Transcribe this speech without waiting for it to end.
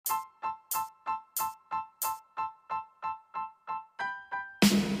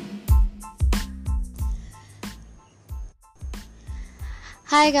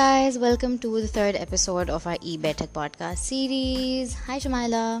Hi guys, welcome to the third episode of our eBetech podcast series. Hi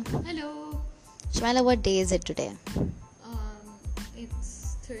Shamaila. Hello. Shamaila, what day is it today?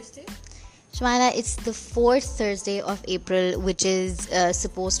 It's Thursday. Shamaila, it's the fourth Thursday of April, which is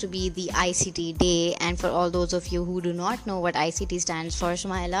supposed to be the ICT day. And for all those of you who do not know what ICT stands for,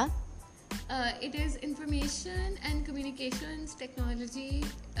 Shamaila? It is Information and Communications Technology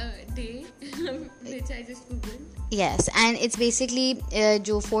Day, which I just googled. Yes, and it's basically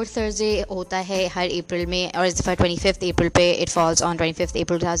जो fourth Thursday होता है हर April में, और it's for 25th April पे, it falls on 25th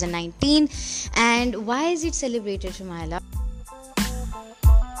April 2019. And why is it celebrated, Shamaila?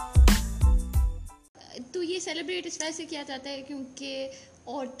 तो ये celebrate इस वजह से किया जाता है क्योंकि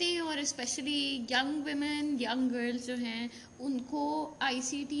औरतें और specially young women young girls जो हैं उनको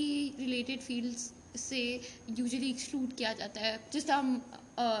आईसीटी रिलेटेड फील्ड्स से यूजुअली एक्सक्लूड किया जाता है जिस हम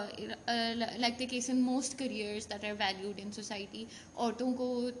like the case in most careers that are valued in society औरतों को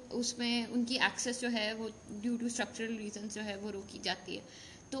उसमें उनकी एक्सेस जो है वो ड्यू टू स्ट्रक्चरल रीजंस जो है वो रोकी जाती है.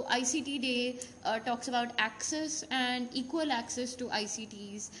 तो ICT Day talks about access and equal access to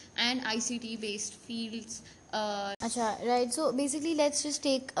ICTs and ICT based fields. अच्छा, right. So basically let's just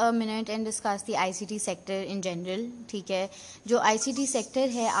take a minute and discuss the ICT sector in general. ठीक है, जो ICT sector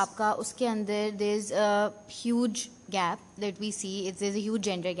है आपका उसके अंदर there's a huge gap that we see. There's a huge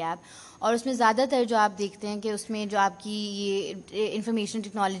gender gap. और उसमें ज़्यादातर जो आप देखते हैं कि उसमें जो आपकी ये इंफॉर्मेशन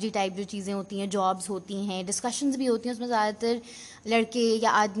टेक्नोलॉजी टाइप जो चीज़ें होती हैं, जॉब्स होती हैं, डिस्कशंस भी होती हैं, उसमें ज़्यादातर लड़के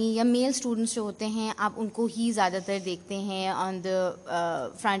या आदमी या मेल स्टूडेंट्स जो होते हैं आप उनको ही ज़्यादातर देखते हैं on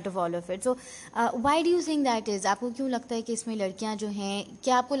the front of all of it. So why do you think that is? आपको क्यों लगता है कि इसमें लड़कियां जो हैं,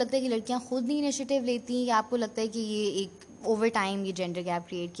 क्या आपको लगता है कि लड़कियां खुद नहीं इनिशिएटिव लेती हैं या आपको लगता है कि ये एक ओवर टाइम ये जेंडर गैप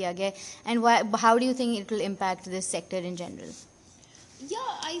क्रिएट किया गया है? And how do you think it will impact this sector in general?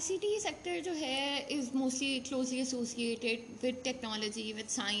 ICT sector जो है is mostly closely associated with technology, with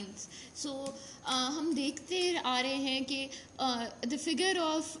science. So हम देखते आ रहे हैं कि the figure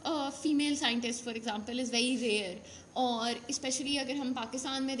of female scientist for example is very rare. और specially अगर हम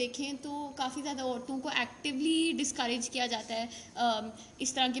पाकिस्तान में देखें तो काफ़ी ज़्यादा औरतों को एक्टिवली डिस्करेज किया जाता है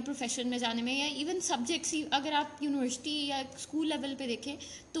इस तरह के प्रोफेशन में जाने में, या इवन सब्जेक्ट्स ही अगर आप यूनिवर्सिटी या स्कूल लेवल पे देखें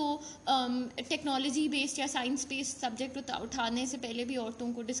तो टेक्नोलॉजी बेस्ड या साइंस बेस्ड सब्जेक्ट उठाने से पहले भी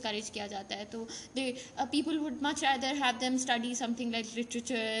औरतों को डिस्करेज किया जाता है. तो they people would much rather have them study something like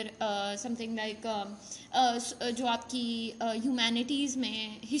literature, something like जो आपकी ह्यूमैनिटीज़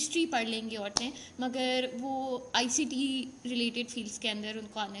में हिस्ट्री पढ़ लेंगी औरतें, मगर वो ICT रिलेटेड फील्ड्स के अंदर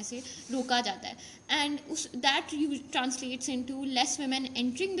उनको आने से रोका जाता है. एंड उस that translates into less women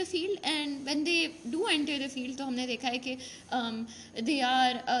entering the field, and when they do enter the field तो हमने देखा है कि they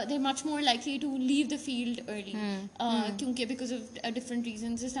are much more likely to leave the field early क्योंकि बिकॉज ऑफ डिफरेंट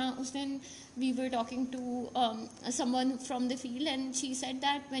रीजंस. उस दिन we were talking to someone from the field, and she said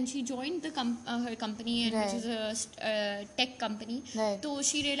that when she joined her company, and Right. which is a tech company, Right. so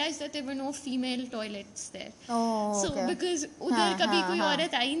she realized that there were no female toilets there. Oh, So okay. because उधर कभी कोई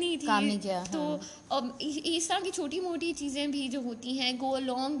औरत आई नहीं थी, काम नहीं किया, तो इस तरह की छोटी मोटी चीज़ें भी जो होती हैं go a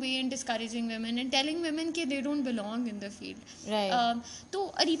long way in discouraging women and telling women कि they don't belong in the field. Right. तो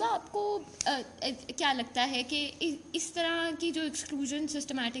अरीबा आपको क्या लगता है कि इस तरह की जो एक्सक्लूजन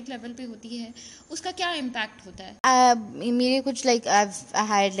सिस्टमैटिक लेवल पे होती है उसका क्या इम्पैक्ट होता है? मेरे कुछ like I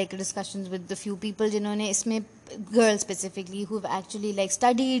had like discussions with the few people जिन्होंने इसमें girls specifically who actually like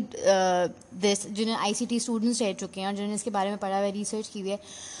studied this, जिन्होंने ICT स्टूडेंट्स रह चुके हैं और जिन्होंने इसके बारे में पढ़ा हुआ है, रिसर्च की हुई है.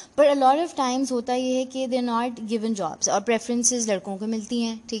 पर अ लॉट ऑफ टाइम्स होता ये है कि they are not given jobs और प्रेफरेंसेस लड़कों को मिलती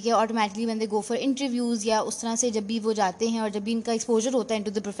हैं. ठीक है, automatically when they go for interviews या उस तरह से जब भी वो जाते हैं और जब भी इनका एक्सपोजर होता है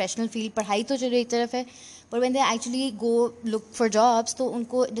इनटू द प्रोफेशनल फील्ड, पढ़ाई तो चलो एक तरफ है, पर when they actually go look for jobs तो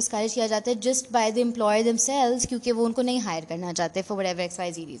उनको डिस्करेज किया जाता है just by the employer themselves, क्योंकि वो उनको नहीं हायर करना चाहते फॉर व्हाटएवर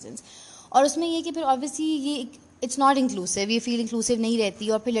XYZ रीजंस. और उसमें ये कि फिर ऑब्वियसली ये इट्स नॉट इंक्लूसिव, ये फील इंक्लूसिव नहीं रहती.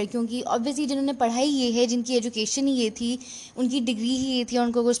 और फिर लड़कियों की ऑब्वियसली जिन्होंने पढ़ाई ये है, जिनकी एजुकेशन ही ये थी, उनकी डिग्री ही ये थी, और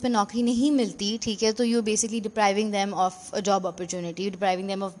उनको अगर उस पर नौकरी नहीं मिलती, ठीक है, तो you basically depriving them of a job opportunity, depriving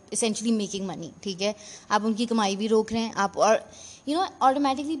them of essentially making money. ठीक है, आप उनकी कमाई भी रोक रहे हैं आप. और you know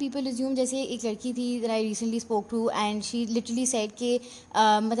automatically people assume, जैसे एक लड़की थी that I recently spoke to and she literally said कि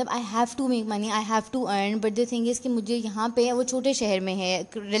मतलब I have to make money, I have to earn, but the thing is कि मुझे यहाँ पे, वो छोटे शहर में है,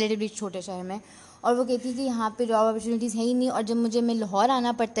 रिलेटिवली छोटे शहर में, और वो कहती है कि यहाँ पे जॉब अपॉर्चुनिटीज़ है ही नहीं, और जब मैं लाहौर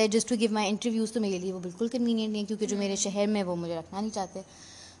आना पड़ता है just to give my interviews तो मेरे लिए वो बिल्कुल कन्वीनियंट नहीं है, क्योंकि जो मेरे शहर में वो मुझे रखना नहीं चाहते.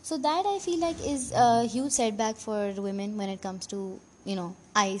 So that I feel like is a huge setback for women when it comes to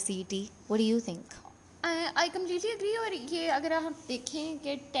ICT. What do you think? I completely agree. और ये अगर आप देखें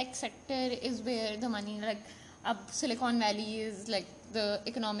कि tech sector is where the money, like अब silicon valley is like the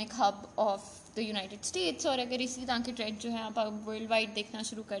economic hub of the United states, और अगर इसी तरह के ट्रेंड जो है आप वर्ल्ड वाइड देखना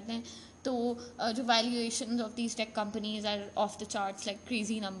शुरू कर दें तो जो valuation of these tech companies are of the charts, like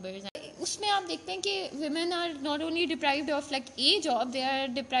crazy numbers. उसमें आप देखते हैं कि women are not only deprived of like a job, they are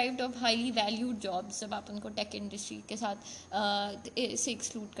deprived of highly valued jobs जब आप उनको टेक इंडस्ट्री के साथ से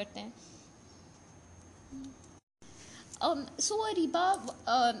एक्सक्लूड करते हैं। सो अरीबा,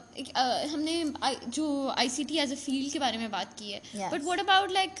 हमने जो ICT एज अ फील्ड के बारे में बात की है, Yes. But what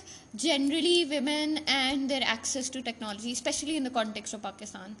about like generally women and there access to technology, specially in the context of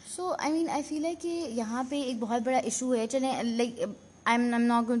Pakistan? So I mean I feel है कि यहाँ पे एक बहुत बड़ा इशू है. चलें, like I'm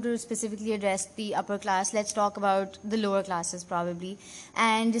not going to specifically address the upper class. Let's talk about the lower classes probably.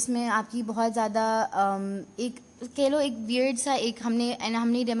 And जिसमें आपकी बहुत ज़्यादा एक कह लो एक weird सा एक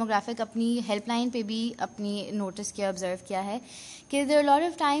हमने demographic अपनी helpline पे भी अपनी notice किया, observe किया है कि there are a lot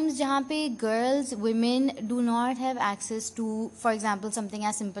of times जहाँ पे girls, women do not have access to, for example, something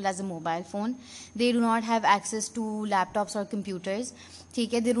as simple as a mobile phone. They do not have access to laptops or computers.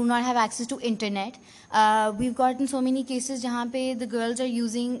 ठीक है, they do not have access to internet. We've gotten so many cases जहाँ पे the girls are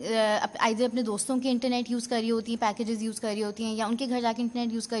using either अपने दोस्तों के internet use कर रही होती हैं, पैकेजेस यूज़ कर रही होती हैं, या उनके घर जाके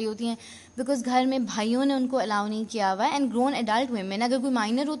इंटरनेट यूज़ कर रही होती हैं बिकॉज घर में भाइयों ने उनको अलाउ नहीं किया हुआ. एंड ग्रोन एडल्ट वुमेन, अगर कोई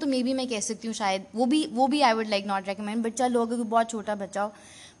माइनर हो तो मे बी मैं कह सकती हूँ शायद वो भी आई वुड लाइक नॉट रेकमेंड. बच्चा लोग अगर बहुत छोटा बच्चा हो,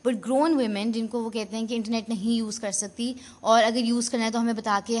 बट ग्रोन वुमेन जिनको वो कहते हैं कि इंटरनेट नहीं यूज़ कर सकती, और अगर यूज़ करना है तो हमें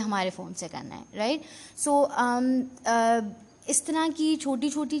बता के हमारे फ़ोन से करना है, राइट? सो इस तरह की छोटी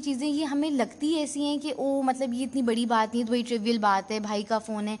छोटी चीज़ें ये हमें लगती ऐसी हैं कि ओ मतलब ये इतनी बड़ी बात नहीं है, तो वही ट्रिवियल बात है, भाई का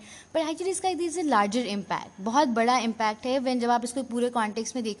फ़ोन है. बट एक्चुअली इसका दिस इज़ लार्जर इम्पैक्ट, बहुत बड़ा इम्पैक्ट है. व्हेन जब आप इसको पूरे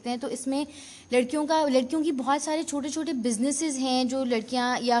कॉन्टेक्स्ट में देखते हैं तो इसमें लड़कियों की बहुत सारे छोटे छोटे बिजनेसेस हैं जो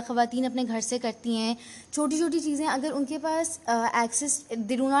लड़कियां या ख़वातीन अपने घर से करती हैं. छोटी छोटी चीज़ें, अगर उनके पास access,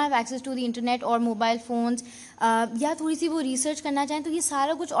 they do not have access to the internet और मोबाइल फ़ोन्स, या थोड़ी सी वो रिसर्च करना चाहें, तो ये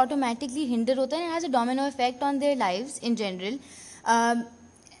सारा कुछ ऑटोमेटिकली हिंडर होता है. It has a domino effect on their lives in general.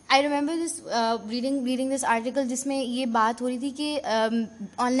 I remember this reading this article जिसमें ये बात हो रही थी कि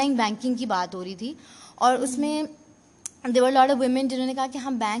ऑनलाइन बैंकिंग की बात हो रही थी, और उसमें there were lot of women जिन्होंने कहा कि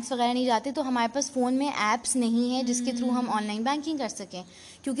हम बैंक्स वगैरह नहीं जाते, तो हमारे पास फ़ोन में ऐप्स नहीं है जिसके थ्रू हम ऑनलाइन बैंकिंग कर सकें,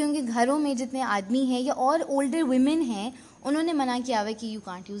 क्योंकि उनके घरों में जितने आदमी हैं या और ओल्डर वुमेन हैं उन्होंने मना किया हुआ है कि you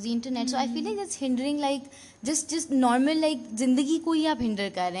can't use the internet. So I feel like that's hindering like just normal like ज़िंदगी को ही आप हिंडर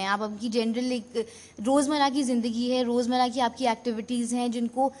कर रहे हैं. आप आपकी जनरल एक रोज़मर्रा की ज़िंदगी है, रोज़मर्रा की आपकी एक्टिविटीज़ हैं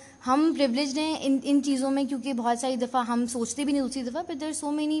जिनको हम प्रिविलेज्ड हैं इन चीज़ों में, क्योंकि बहुत सारी दफ़ा हम सोचते भी नहीं दूसरी दफ़ा. But there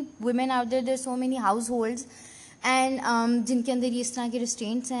so many women out there so many households and जिनके अंदर ये इस तरह के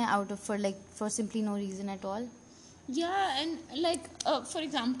रिस्ट्रेंट्स हैं out of for simply no reason at all. या एंड लाइक फॉर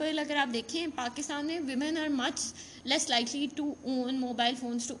एग्जांपल अगर आप देखें पाकिस्तान में women are much less likely to own mobile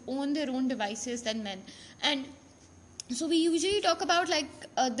phones, to own their own devices than men. And so we usually talk about like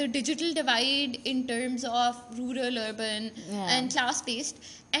the digital divide in terms of rural, urban, and class based,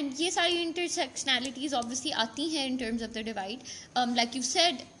 and ये सारी intersectionalities obviously आती हैं in terms of the divide. Like you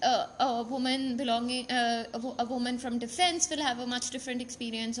said, a woman belonging a woman from defense will have a much different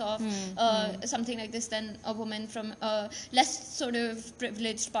experience of something like this than a woman from a less sort of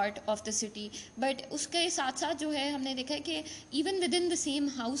privileged part of the city. But उसके साथ साथ जो है हमने देखा है कि even within the same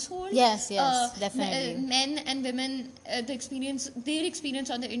household, Yes, definitely. Men and women, their experience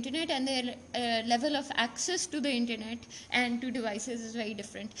on the internet and their level of access to the internet and to devices is very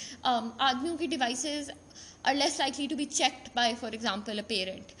different. आदमियों की devices are less likely to be checked by, for example, a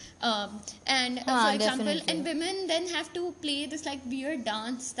parent. For example, definitely. and women then have to play this like weird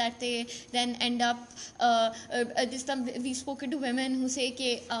dance that they then end up. This time we've spoken to women who say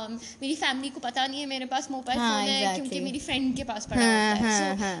कि मेरी family को पता नहीं है मेरे पास mobile phone है, exactly. क्योंकि मेरी friend के पास पड़ा होता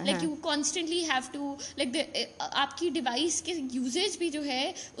है. So like you constantly have to like आपकी device के usage भी जो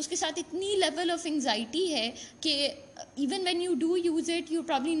है उसके साथ इतनी level of anxiety है कि even when you do use it, you're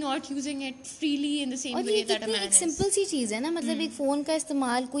probably not using it freely in the same way that a man एक is. सिंपल सी चीज़ है ना, मतलब एक फ़ोन का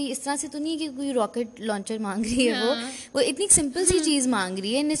इस्तेमाल कोई इस तरह से तो नहीं है कि कोई रॉकेट लॉन्चर मांग रही है. वो इतनी सिंपल सी चीज़ मांग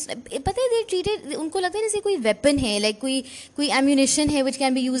रही है. पता है दे ट्रीटेड, उनको लगता है जैसे कोई वेपन है, लाइक कोई एम्यूनेशन है which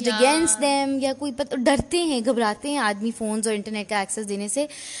can be used against them, या कोई डरते हैं, घबराते हैं आदमी फ़ोन्स और इंटरनेट का एक्सेस देने से.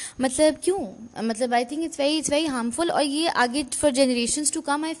 मतलब क्यों? मतलब I think it's very harmful, और ये आगे for generations to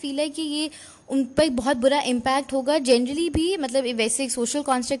come I feel है कि ये उन पर बहुत बुरा इम्पैक्ट होगा जनरली भी, मतलब वैसे एक सोशल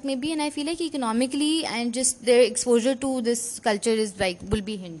कॉन्स्ट्रक्ट में भी. एंड आई फील है कि economically and just there exposure to this culture is like will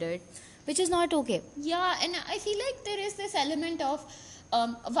be hindered, which is not okay. Yeah, and I feel like there is this element of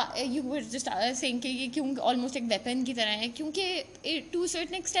you were just saying कि ये क्यों almost एक weapon की तरह है, क्योंकि to a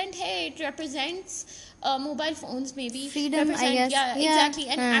certain extent है, it represents mobile phones maybe Freedom, I represent, guess. yeah, Yeah. exactly,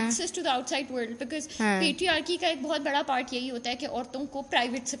 and access to the outside world, because patriarchy का एक बहुत बड़ा part यही होता है कि औरतों को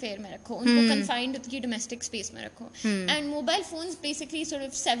private sphere में रखो, उनको confined की domestic space में रखो, and mobile phones basically sort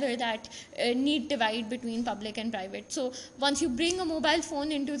of sever that neat divide between public and private. So once you bring a mobile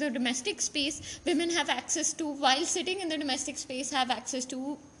phone into the domestic space, women have access to, while sitting in the domestic space, have access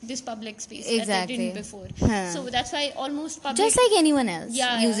to this public space that they didn't before. So that's why almost public, just like anyone else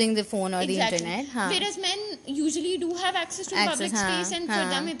using the phone or exactly. the internet. Whereas men usually do have access to public space, and for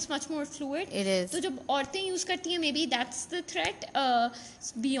them it's much more fluid. It is. So जब औरतें use करती हैं, maybe that's the threat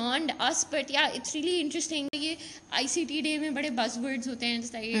beyond us. But yeah, it's really interesting. ये ICT day में बड़े buzzwords होते हैं,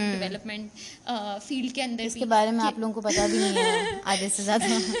 जैसे development field के अंदर इसके बारे में आप लोगों को पता भी नहीं है आधे से ज़्यादा.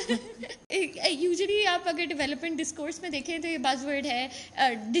 यूजुअली आप अगर डेवलपमेंट डिस्कोर्स में देखें तो ये बज़वर्ड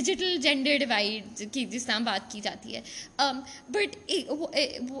है डिजिटल जेंडर डिवाइड की, जिस तरह बात की जाती है, but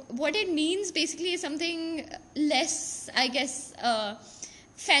what it means basically something less, I guess,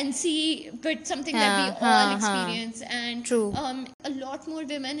 fancy, but something that we all experience. And a lot more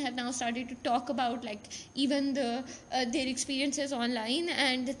women have now started to talk about, like, even their experiences online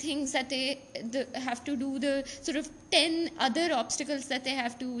and the things that they have to do, the sort of 10 other obstacles that they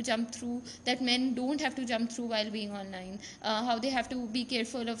have to jump through that men don't have to jump through while being online, how they have to be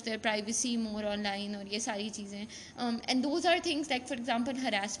careful of their privacy more online, और ये सारी चीज़ें, and those are things like, for example,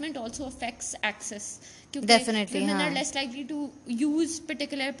 harassment also affects access. Definitely, women are less likely to use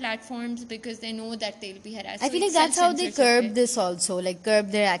particular platforms because they know that they'll be harassed. I feel like that's how they curb this also, like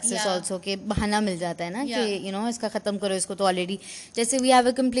curb their access also, कि बहाना मिल जाता है ना कि you know इसका खत्म करो इसको, तो already जैसे we have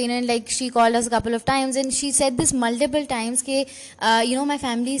a complainant, like she called us a couple of times and she said this multiple times कि you know my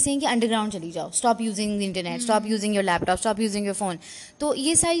family is saying कि underground चली जाओ, stop using the internet, stop using your laptop, stop using your phone. तो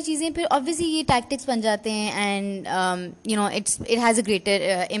ये सारी चीज़ें फिर obviously ये tactics बन जाते हैं, and you know it has a greater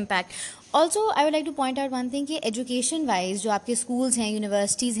impact. Also I would like to point out one thing कि एजुकेशन वाइज जो आपके स्कूल्स हैं,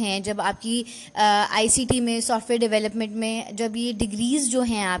 यूनिवर्सिटीज़ हैं, जब आपकी ICT में, सॉफ्टवेयर डेवलपमेंट में जब ये डिग्रीज़ जो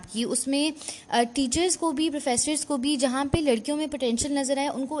हैं आपकी, उसमें टीचर्स को भी, प्रोफेसर्स को भी, जहाँ पे लड़कियों में पोटेंशियल नज़र आए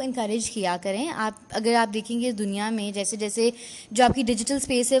उनको इनकरेज किया करें. आप अगर आप देखेंगे दुनिया में जैसे जैसे जो आपकी डिजिटल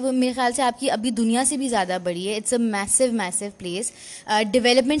स्पेस है वो मेरे ख्याल से आपकी अभी दुनिया से भी ज़्यादा बड़ी है. It's a massive place.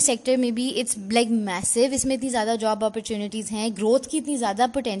 Development sector में भी इट्स लाइक मैसिव. इसमें इतनी ज़्यादा जॉब अपॉर्चुनिटीज़ हैं, ग्रोथ की इतनी ज़्यादा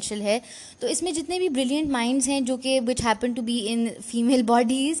पोटेंशियल है. तो इसमें जितने भी ब्रिलियंट माइंड्स हैं जो कि which happen to be in female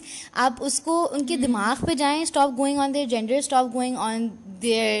bodies, आप उसको उनके दिमाग पे जाएं. Stop going on there gender, stop going on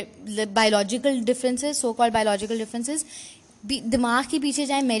there biological differences, so called biological differences. दिमाग के पीछे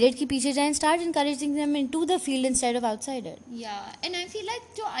जाएं, मेरिट के पीछे जाएं. Start encouraging them into the field instead of outsider. या एंड आई फील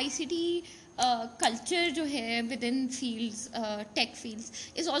लाइक जो ICT culture जो है within fields, tech fields,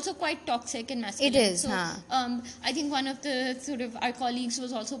 is also quite toxic and masculine. It is. So, I think one of the sort of our colleagues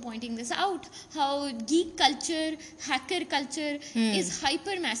was also pointing this out, how geek culture, hacker culture is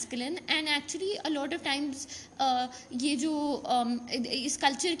hyper masculine, and actually a lot of times ये जो इस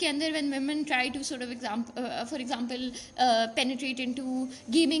culture के अंदर when women try to sort of for example penetrate into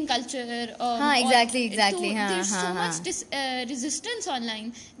gaming culture, exactly. there's so much resistance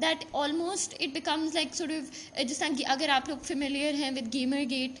online that almost it becomes like sort of जिस तरह अगर आप लोग familiar हैं with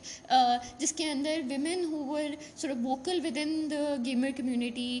Gamergate, जिसके अंदर women who were sort of vocal within the gamer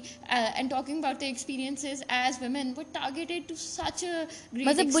community and talking about their experiences as women were targeted to such a great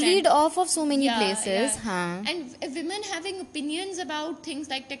extent. bullied off of so many places. And women having opinions about things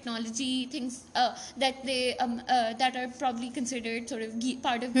like technology, things that they that are probably considered sort of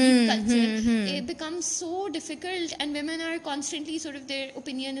part of geek culture, it becomes so difficult, and women are constantly sort of, their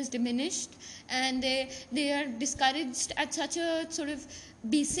opinion is diminished, and they are discouraged at such a sort of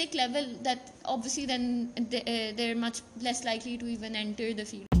basic level that obviously then they're much less likely to even enter the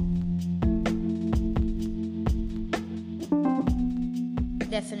field.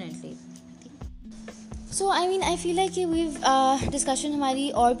 Definitely. So I mean I feel like we've discussion हमारी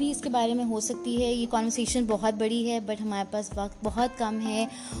और भी इसके बारे में हो सकती है. ये conversation बहुत बड़ी है, but हमारे पास वक्त बहुत कम है,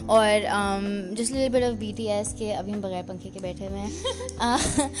 और just a little bit of BTS के अभी हम बगैर पंखे के बैठे हुए हैं.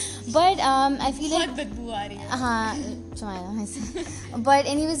 But I feel like बहुत बदबू आ रही है. हाँ Shumaila.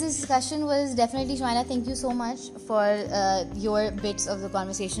 But anyways, this discussion was definitely, Shumaila, thank you so much for your bits of the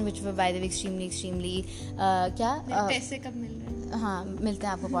conversation, which were by the way extremely क्या पैसे कब मिल रहे हैं? हाँ, मिलते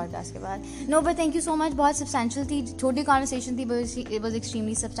हैं आपको पॉडकास्ट के बाद. No but thank you so much. बहुत सब्सटेंशियल थी, छोटी कॉन्वर्सेशन थी, but it was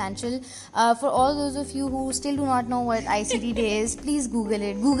extremely substantial. For all those of you who still do not know what ICT day is, please Google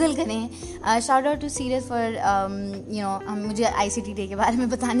it, Google करें. Shout out to Seerat for मुझे ICT day के बारे में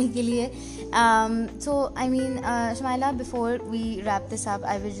बताने के लिए. So I mean Shamaila, before we wrap this up,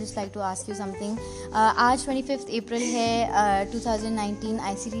 I would just like to ask you something. आज 25 अप्रैल है, 2019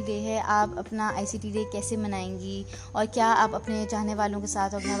 ICT डे है. आप अपना ICT डे कैसे मनाएंगी, और क्या आप अपने चाहने वालों के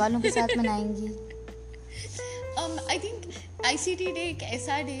साथ और घर वालों के साथ मनाएंगी? I think ICT डे एक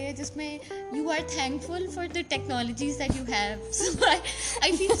ऐसा डे है जिसमें you are thankful for the technologies that you have. So I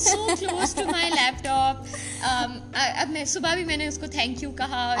feel so close to my laptop. अब मैं सुबह भी मैंने उसको thank you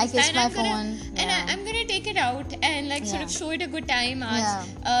कहा. I kissed my phone. And I'm gonna take it out and like sort of show it a good time आज.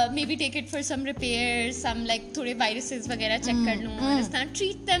 Maybe take it for some repairs, some like थोड़े viruses वगैरह check कर लूँ. Understand?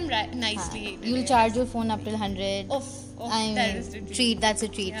 Treat them nicely. You'll charge your phone up till 100. I mean, treat, that's a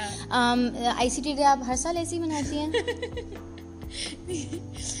treat. ICT day आप हर साल ऐसे ही मनाती हैं?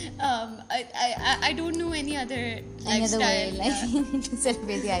 I don't know any other lifestyle. Way to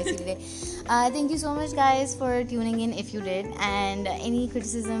celebrate the ICT day. Thank you so much, guys, for tuning in. If you did, and any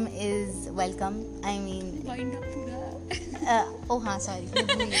criticism is welcome. I mean, Wind up पूरा. Oh हाँ, sorry,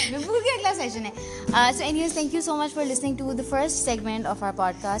 मैं भूल गया अगला session है. So anyways, thank you so much for listening to the first segment of our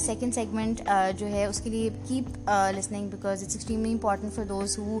podcast. Second segment जो है उसके लिए keep listening, because it's extremely important for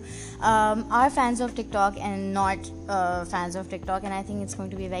those who are fans of TikTok and not fans of TikTok, and I think it's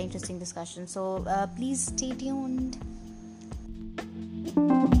going to be a very interesting discussion. So please stay tuned.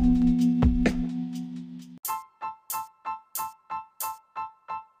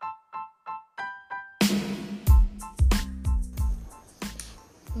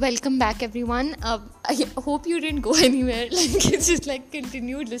 Welcome back, everyone. I hope you didn't go anywhere. Like, it's just like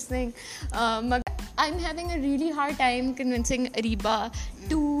continued listening. I'm having a really hard time convincing Ariba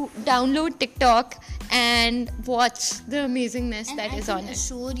to download TikTok and watch the amazingness that is on it. I can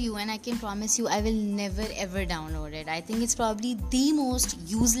assure you, and I can promise you, I will never ever download it. I think it's probably the most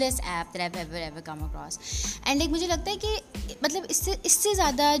useless app that I've ever come across. And like मुझे लगता है कि मतलब इससे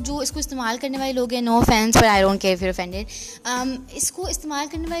ज़्यादा जो इसको इस्तेमाल करने वाले लोग हैं, no offense, but I don't care if you're offended, इसको इस्तेमाल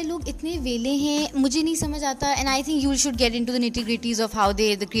करने वाले लोग इतने वेले हैं, मुझे नहीं समझ आता. And I think you should get into the nitty-gritties of how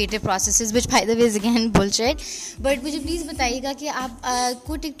the creative processes, which by the way is again bullshit. But मुझे प्लीज़ बताइएगा कि आप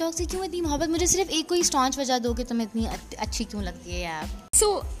को टिकटॉक से क्यों इतनी मोहब्बत? मुझे सिर्फ एक कोई स्टॉन्च वजह दो कि तुम्हें इतनी अच्छी क्यों लगती है यार. So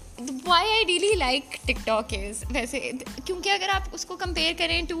why I really like TikTok is वैसे क्योंकि अगर आप उसको compare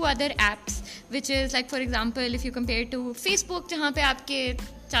करें to other apps, which is like for example if you compare to Facebook, जहाँ पे आपके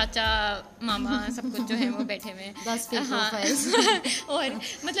चाचा मामा सब कुछ जो है वो बैठे हुए हैं. 10 fake profiles. और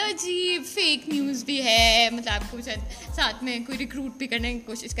मतलब अजीब फेक न्यूज़ भी है, मतलब आपको शायद साथ में कोई रिक्रूट भी करने की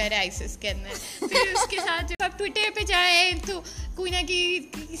कोशिश कर रहा है ISIS के अंदर. फिर उसके साथ जब आप ट्विटर पे जाए तो कोई ना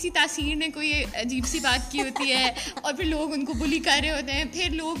किसी तासीर ने कोई अजीब सी बात की होती है और फिर लोग उनको बुली कर रहे होते हैं,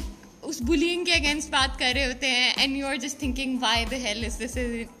 फिर लोग उस बुलिंग के अगेंस्ट बात कर रहे होते हैं, and you are just thinking why the hell is this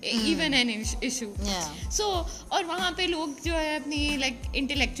even an issue. सो और वहाँ पे लोग जो है अपनी लाइक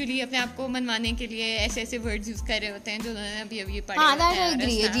इंटेलेक्चुअली अपने आप को मनवाने के लिए ऐसे ऐसे वर्ड्स यूज कर रहे होते हैं जो उन्होंने अभी पढ़े होते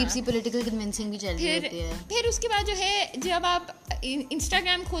हैं. अजीब सी पॉलिटिकल कन्विंसिंग भी चल रही होती है. फिर उसके बाद जो है जब आप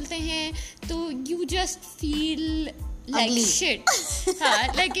इंस्टाग्राम खोलते हैं तो you just feel like shit. हाँ,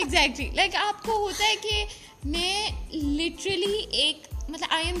 लाइक एग्जैक्टली, लाइक आपको होता है कि मैं लिटरली एक मतलब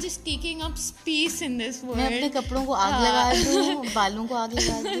I am just taking up space in this world. मैं अपने कपड़ों को आग लगा दूँ, बालों को आग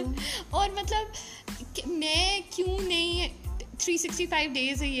लगा दूँ. और मतलब मैं क्यों नहीं 365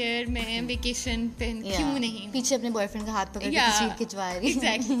 डेज अ ईयर में वेकेशन पे क्यों नहीं पीछे अपने बॉयफ्रेंड का हाथ पकड़ के तस्वीर खिंचवा रही.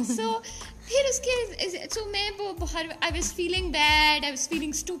 एग्जैक्टली. सो फिर उसके सो मैं वो बहुत I was feeling bad, I was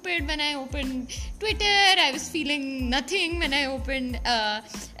feeling stupid when I open Twitter, I was feeling nothing when I open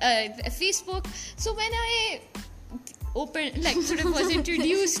Facebook. So when I like sort of was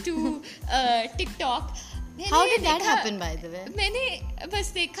introduced to TikTok. How did that happen, by the way? मैंने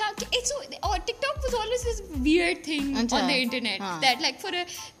बस देखा कि it's और TikTok was always this weird thing on the internet that like for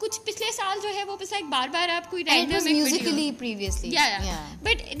कुछ पिछले साल जो है वो बस like बार आप कोई random it was musically previously. Yeah.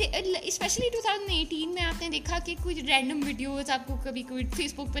 But especially 2018 में आपने देखा कि कुछ random videos आपको कभी कोई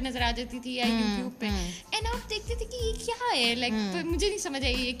Facebook पे नजर आ जाती थी या YouTube पे, and आप देखते थे कि ये क्या है, like मुझे नहीं समझ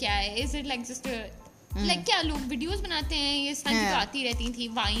आई ये क्या है. Is it like just a like क्या लोग वीडियोस बनाते हैं, ये इस तरह की तो आती रहती थी,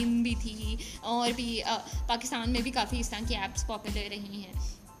 वाइन भी थी और भी पाकिस्तान में भी काफ़ी इस तरह की ऐप्स पॉपुलर रही हैं.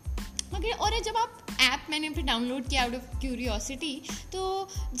 मगर और जब आप ऐप मैंने फिर डाउनलोड किया आउट ऑफ क्यूरियोसिटी, तो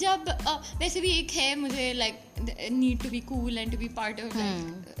जब वैसे भी एक है मुझे like need to be cool and to be part of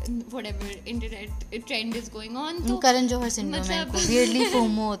whatever internet trend is going on. तो करण जौहर सिंड्रोम है, वियर्डली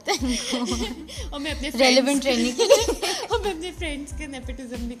फोमो होता है और मैं अपने रेलेवेंट रहने के लिए और मैं अपने फ्रेंड्स के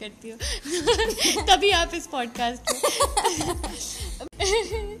नेपोटिज्म भी करती हूँ तभी आप इस पॉडकास्ट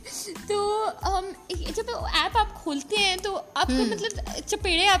में तो जब ऐप आप खोलते हैं तो आपको मतलब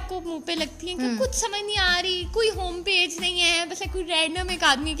चपेड़े आपको मुंह पे लगती हैं कि कुछ समझ नहीं आ रही, कोई होम पेज नहीं है, बस कोई रैंडम एक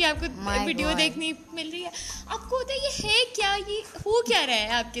आदमी की आपको वीडियो देखने मिल रही है, आपको होता है ये है क्या, ये हो क्या रहा है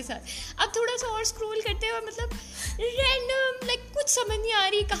आपके साथ। आप थोड़ा सा और स्क्रॉल करते हैं और मतलब रैंडम लाइक कुछ समझ नहीं आ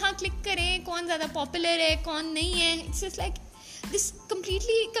रही, कहाँ क्लिक करें, कौन ज़्यादा पॉपुलर है कौन नहीं है। It's just like this complete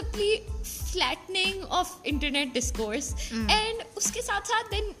flattening of internet discourse and uske sath sath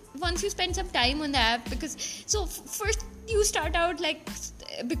then once you spend some time on the app, because so first you start out like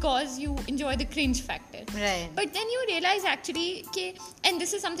because you enjoy the cringe factor, right, but then you realize actually ke, and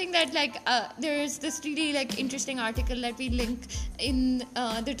this is something that like there is this really like interesting article that we link in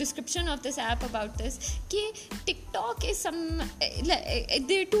the description of this app about this ke TikTok is some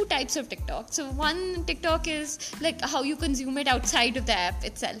there are two types of TikTok. So one TikTok is like how you consume it outside of the app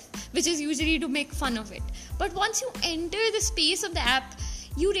itself, which is usually to make fun of it, but once you enter the space of the app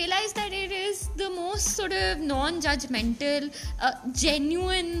you realize that it is the most sort of non-judgmental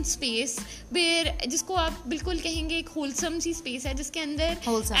genuine space where जिसको आप बिल्कुल कहेंगे एक wholesome सी space है जिसके अंदर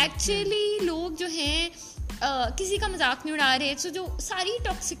actually लोग जो हैं किसी का मजाक नहीं उड़ा रहे। So जो सारी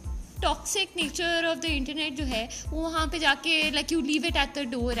toxic nature of the internet जो है वो वहाँ पे जाके like you leave it at the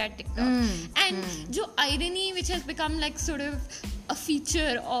door at TikTok and जो irony which has become like sort of a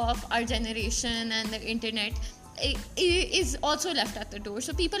feature of our generation and the internet is also left at the door.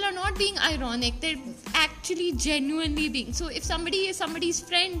 So people are not being ironic, they're actually genuinely being, so if somebody is somebody's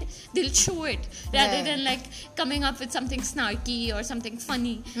friend they'll show it rather than like coming up with something snarky or something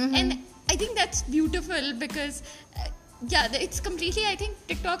funny. And I think that's beautiful because it's completely, I think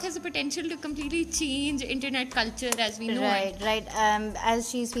TikTok has the potential to completely change internet culture as we know it. Right. As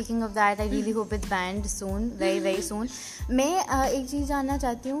she's speaking of that, I really hope it's banned soon, very soon. मैं एक चीज़ जानना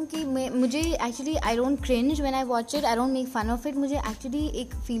चाहती हूँ कि मुझे actually I don't cringe when I watch it, I don't make fun of it. मुझे actually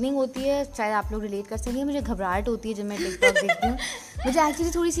एक feeling होती है, शायद आप लोग रिलेट कर सकेंगे, मुझे घबराहट होती है जब मैं टिकटॉक देखती हूँ। मुझे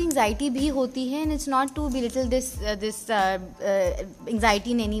एक्चुअली थोड़ी सी एंग्जाइटी भी होती है and it's not to belittle this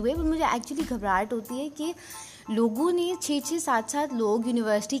anxiety in any way, but मुझे एक्चुअली घबराहट होती है कि लोगों ने 6-6 7-7 लोग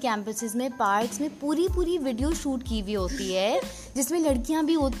यूनिवर्सिटी कैंपसेस में पार्क्स में पूरी वीडियो शूट की हुई होती है जिसमें लड़कियां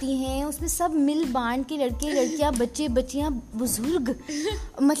भी होती हैं, उसमें सब मिल बांट के लड़के लड़कियां बच्चे बच्चियां बुजुर्ग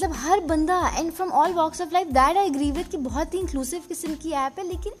मतलब हर बंदा and from all walks of life. That I agree with कि बहुत ही इंक्लूसिव किस्म की ऐप है,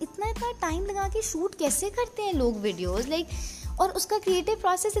 लेकिन इतना टाइम लगा के शूट कैसे करते हैं लोग वीडियोज़ लाइक, और उसका क्रिएटिव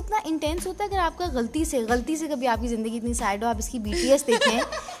प्रोसेस इतना इंटेंस होता है। अगर आपका गलती से कभी आपकी ज़िंदगी इतनी सैड हो, आप इसकी BTS देखें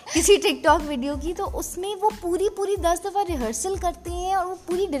किसी टिकटॉक वीडियो की, तो उसमें वो पूरी 10 दफ़ा रिहर्सल करते हैं और वो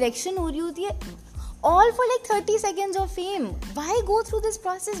पूरी डायरेक्शन हो रही होती है, all for like 30 seconds of fame. Why go through this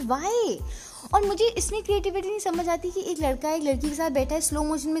process, Y? और मुझे इसमें क्रिएटिविटी नहीं समझ आती कि एक लड़का एक लड़की के साथ बैठा है स्लो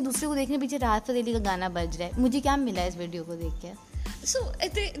मोशन में, दूसरे को देखने पीछे राहत फतेह का गाना बज रहा है। मुझे क्या मिला इस वीडियो को देख के? So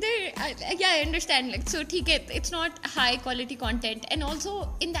I understand, like, so ठीक है, it's not high quality content, and also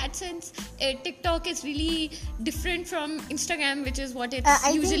in that sense TikTok is really different from Instagram, which is what it's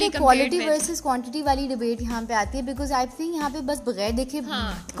usually compared with. quality versus quantity वाली debate यहाँ पे आती है, because I think यहाँ पे बस बगैर देखे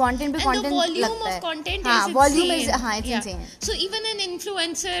content पे content लगता है, and the volume of content is insane. So even an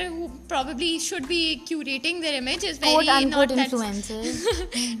influencer who probably should be curating their image is very quote unquote influencer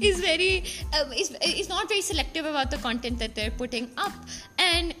is very is not very selective about the content that they're putting up.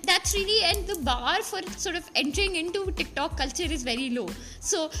 And that's really, and the bar for sort of entering into TikTok culture is very low,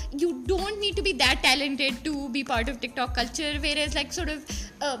 so you don't need to be that talented to be part of TikTok culture, whereas like sort of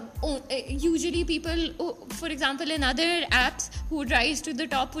usually people for example in other apps who rise to the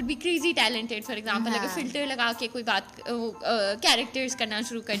top would be crazy talented, for example like a filter लगा के कोई बात characters करना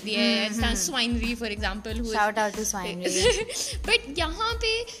शुरू कर दिया है, Swinery for example, who shout out to Swinery. But यहाँ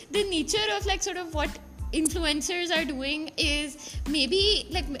पे the nature of like sort of what influencers are doing is maybe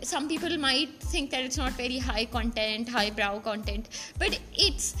like some people might think that it's not very high content, highbrow content, but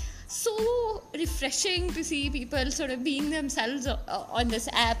it's so refreshing to see people sort of being themselves on this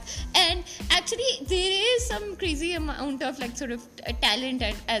app. And actually there is some crazy amount of like sort of talent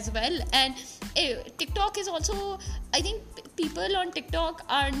as well, and TikTok is also, I think people on TikTok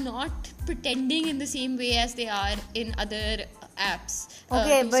are not pretending in the same way as they are in other apps.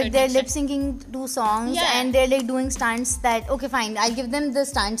 Okay, but they're lip syncing to songs and they're like doing stunts that, okay fine, I'll give them the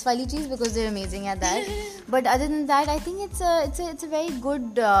stunts wali cheez because they're amazing at that. But other than that, I think it's a very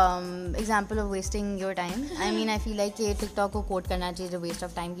good example of wasting your time. I mean, I feel like TikTok को quote करना चाहिए जो waste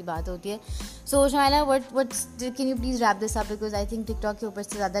of time की बात होती है. So Shaila, can you please wrap this up, because I think TikTok के ऊपर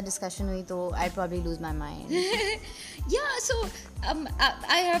से ज़्यादा discussion हुई तो I'd probably lose my mind. Yeah, so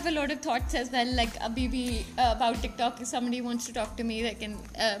I have a lot of thoughts as well. Like abhi bhi, about TikTok. If somebody wants to talk to me, they can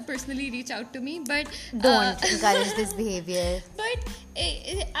personally reach out to me. But Don't encourage this behavior. But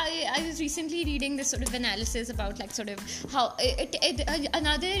I was recently reading this sort of analysis about like sort of how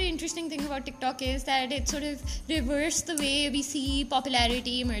another interesting thing about TikTok is that it sort of reversed the way we see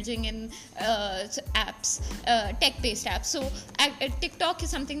popularity emerging in apps, tech-based apps. So TikTok is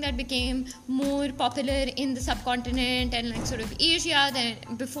something that became more popular in the subcontinent and like sort of Asia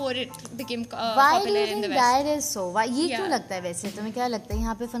than before it became popular in the West. Why do you think that is so? Why ये क्यों लगता है वैसे? तुम्हें क्या लगता है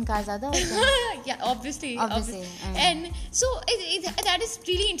यहाँ पे फनकार ज़्यादा होते हैं? Yeah, obviously. And so that is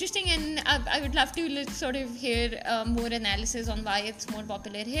really interesting, and I would love to sort of hear more analysis on why it's more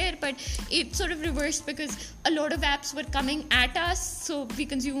popular here. But it sort of reversed because a lot of apps were coming at us, so we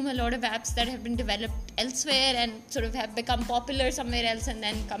consume a lot of apps that have been developed elsewhere and sort of have become popular somewhere else and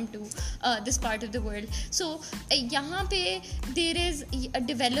then come to this part of the world. So यहाँ पे there is a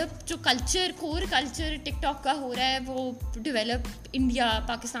developed जो core culture TikTok का हो रहा है, वो develop India,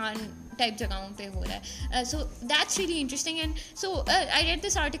 Pakistan type जगहों पे हो रहा है. So that's really interesting. And so I read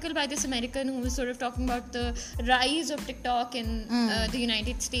this article by this American who was sort of talking about the rise of TikTok in the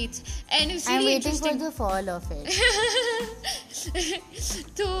United States, and it's really interesting. I'm waiting for the fall of it.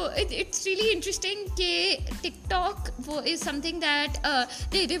 So it's really interesting that TikTok is something that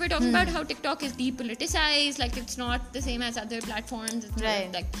they were talking about how TikTok is depoliticized, like it's not the same as other platforms. It's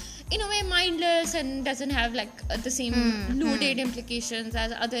right. Like in a way mindless and doesn't have like the same loaded implications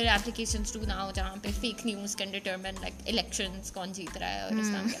as other applications do now, जहाँ पे fake news can determine like elections कौन जीत रहा है और इस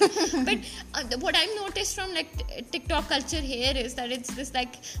तरह का. But what I've noticed from like TikTok culture here is that it's this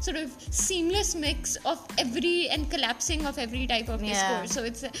like sort of seamless mix of every and collapsing of every type of discourse. So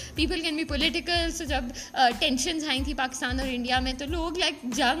it's people can be political. So जब tensions आई थी पाकिस्तान और India में तो लोग like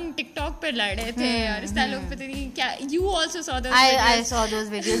जंग TikTok पे लड़ रहे थे और इस तरह लोग पता नहीं क्या. You also saw those videos. I saw those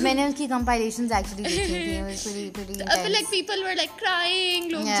videos. मैंने उसकी compilations actually देखी थी. It was pretty intense. Like people were like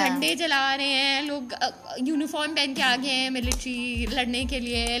crying. लोग झंडे जला रहे हैं, लोग यूनिफॉर्म पहन के आ गए हैं मिलिट्री लड़ने के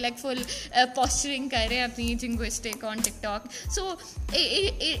लिए, like full posturing कर रहे हैं अपनी jingoistic on TikTok. So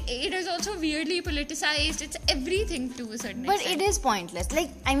it is also weirdly politicized. It's everything to a certain extent. But it is pointless.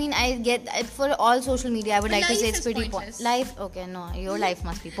 Like I mean, I get for all social media. I would like to say it's pretty pointless. Life, okay, no, your life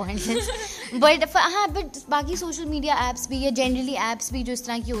must be pointless. But but बाकी social media apps भी या generally apps भी जो इस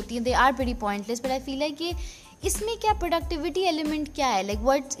तरह की होती हैं, they are pretty pointless. But I feel like ये इसमें क्या प्रोडक्टिविटी एलिमेंट क्या है, लाइक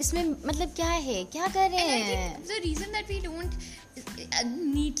व्हाट इसमें मतलब क्या है, क्या कर रहे हैं. The reason that we don't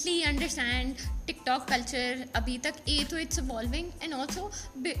neatly understand TikTok culture अभी तक तो it's evolving, and also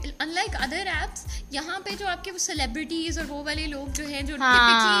unlike other apps यहाँ पे जो आपके celebrities और वो वाले लोग जो हैं जो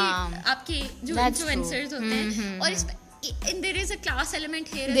typically आपके जो influencers होते हैं और इस and there is a class element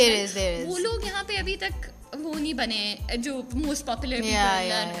here. There is. वो लोग यहाँ पे अभी तक वो नहीं बने जो most popular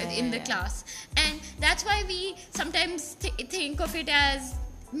people in the class, and that's why we sometimes think of it as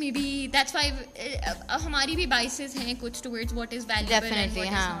maybe that's why हमारी भी biases हैं कुछ towards what is valuable and what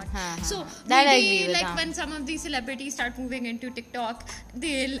is not. So that maybe like when some of these celebrities start moving into TikTok,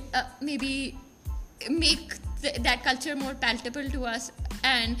 they'll maybe make that culture more palatable to us,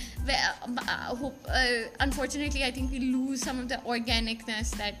 and unfortunately I think we lose some of the organicness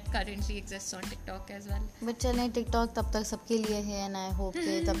that currently exists on TikTok as well. But चलें, TikTok तब तक सबके लिए है, and I hope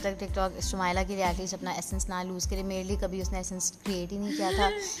कि तब तक TikTok Shumaila की reality अपना essence ना lose करे. मेरे लिए कभी उसने essence create ही नहीं किया था.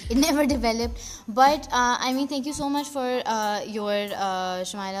 It never developed. But I mean, thank you so much for your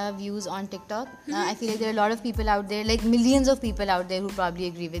Shumaila views on TikTok. I feel like there are a lot of people out there, like millions of people out there who probably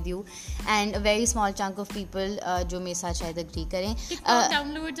agree with you, and a very small chunk of people जो मेरे साथ शायद agree करें. TikTok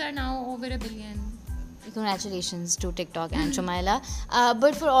downloads are now over 1 billion. Congratulations to TikTok and Shumaila.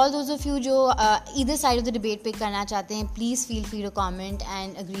 But for all those of you जो either side of the debate pick करना चाहते हैं, please feel free to comment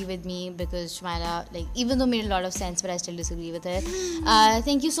and agree with me, because Shumaila, like, even though made a lot of sense, but I still disagree with her.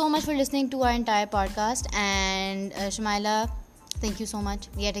 Thank you so much for listening to our entire podcast, and Shumaila, thank you so much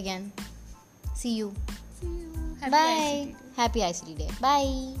yet again. See you. Happy Bye. ICT. Happy ICT Day.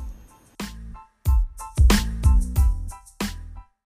 Bye.